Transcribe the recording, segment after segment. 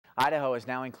Idaho is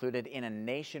now included in a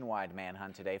nationwide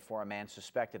manhunt today for a man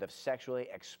suspected of sexually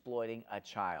exploiting a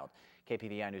child.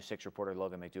 KPVI News 6 reporter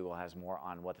Logan McDougall has more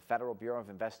on what the Federal Bureau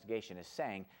of Investigation is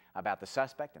saying about the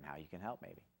suspect and how you can help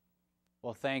maybe.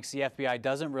 Well, thanks. The FBI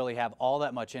doesn't really have all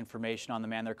that much information on the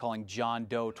man they're calling John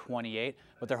Doe 28,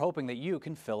 but they're hoping that you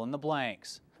can fill in the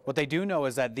blanks. What they do know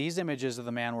is that these images of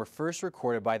the man were first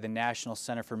recorded by the National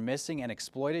Center for Missing and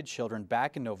Exploited Children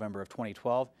back in November of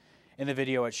 2012. In the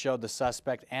video, it showed the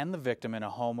suspect and the victim in a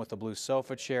home with a blue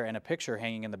sofa chair and a picture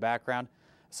hanging in the background.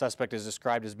 The suspect is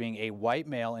described as being a white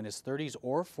male in his 30s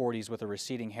or 40s with a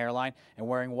receding hairline and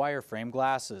wearing wireframe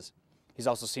glasses. He's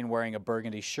also seen wearing a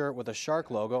burgundy shirt with a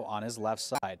shark logo on his left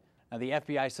side. Now, the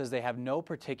FBI says they have no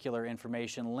particular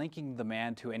information linking the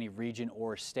man to any region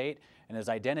or state, and his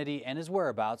identity and his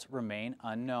whereabouts remain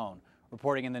unknown.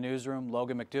 Reporting in the newsroom,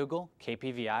 Logan McDougall,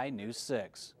 KPVI News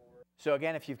 6. So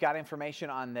again, if you've got information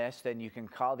on this, then you can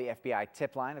call the FBI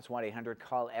tip line. It's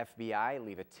 1-800-CALL-FBI.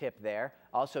 Leave a tip there.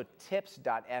 Also,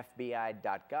 tips.fbi.gov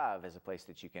is a place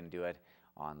that you can do it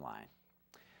online.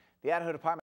 The Idaho Department